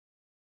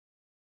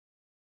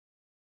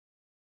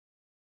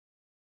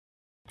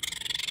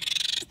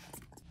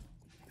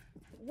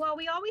Well,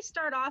 we always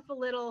start off a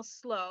little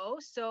slow.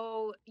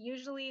 So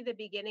usually the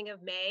beginning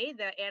of May,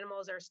 the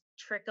animals are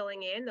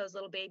trickling in. Those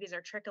little babies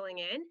are trickling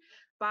in.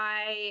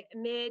 By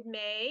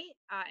mid-May,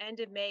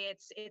 end of May,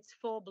 it's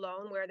full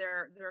blown where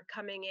they're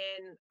coming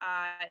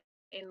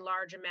in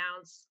large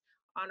amounts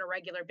on a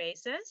regular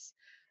basis.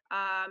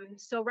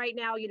 So right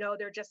now,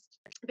 they're just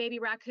baby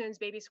raccoons,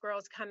 baby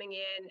squirrels coming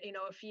in,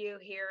 a few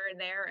here and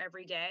there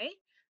every day.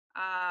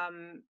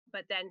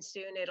 But then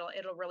soon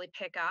it'll really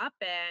pick up,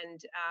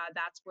 and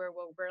that's where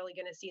we're really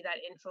going to see that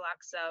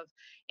influx of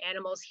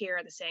animals here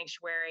at the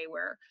sanctuary,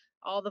 where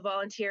all the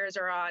volunteers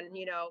are on,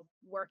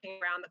 working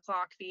around the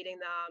clock feeding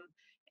them,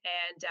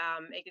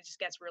 and it just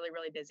gets really,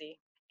 really busy.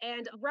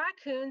 And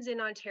raccoons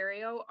in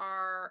Ontario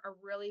are a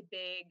really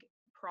big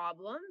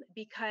problem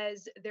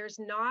because there's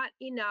not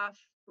enough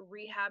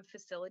rehab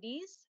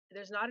facilities.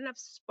 There's not enough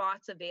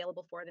spots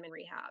available for them in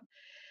rehab.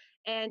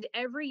 And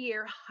every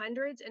year,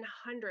 hundreds and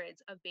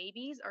hundreds of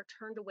babies are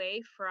turned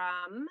away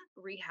from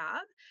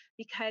rehab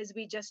because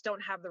we just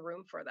don't have the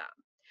room for them.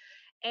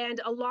 And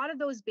a lot of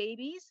those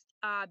babies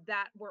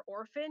that were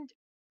orphaned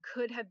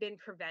could have been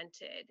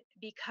prevented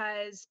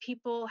because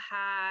people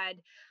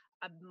had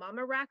a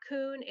mama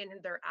raccoon in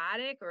their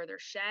attic or their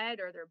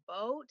shed or their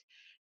boat,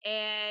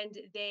 and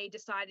they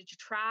decided to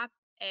trap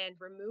and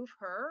remove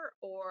her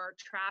or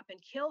trap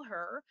and kill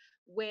her,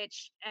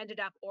 which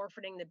ended up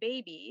orphaning the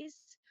babies,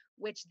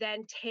 which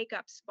then take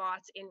up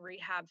spots in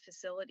rehab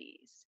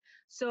facilities.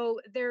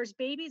 So there's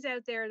babies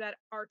out there that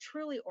are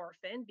truly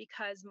orphaned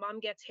because mom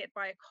gets hit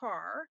by a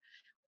car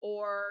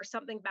or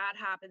something bad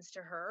happens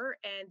to her,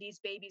 and these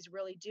babies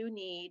really do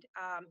need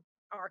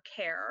our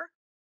care.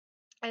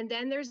 And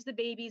then there's the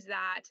babies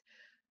that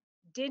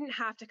didn't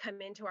have to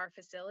come into our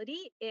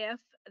facility if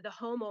the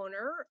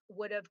homeowner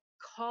would have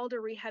called a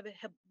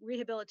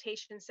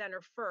rehabilitation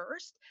center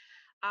first,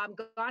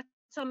 got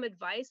some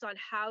advice on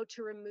how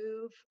to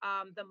remove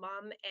the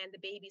mom and the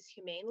babies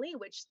humanely,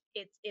 which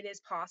it is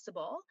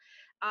possible.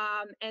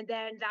 And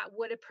then that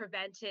would have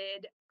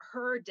prevented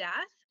her death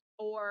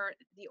or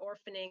the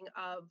orphaning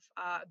of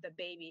the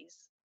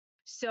babies.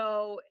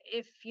 So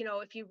if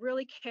you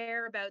really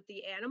care about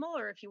the animal,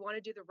 or if you want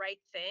to do the right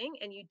thing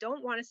and you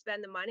don't want to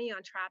spend the money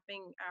on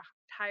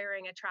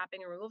hiring a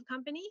trapping and removal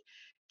company,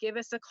 give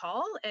us a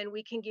call and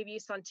we can give you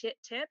some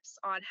tips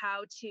on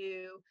how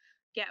to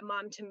get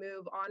mom to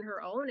move on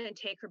her own and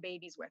take her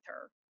babies with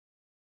her.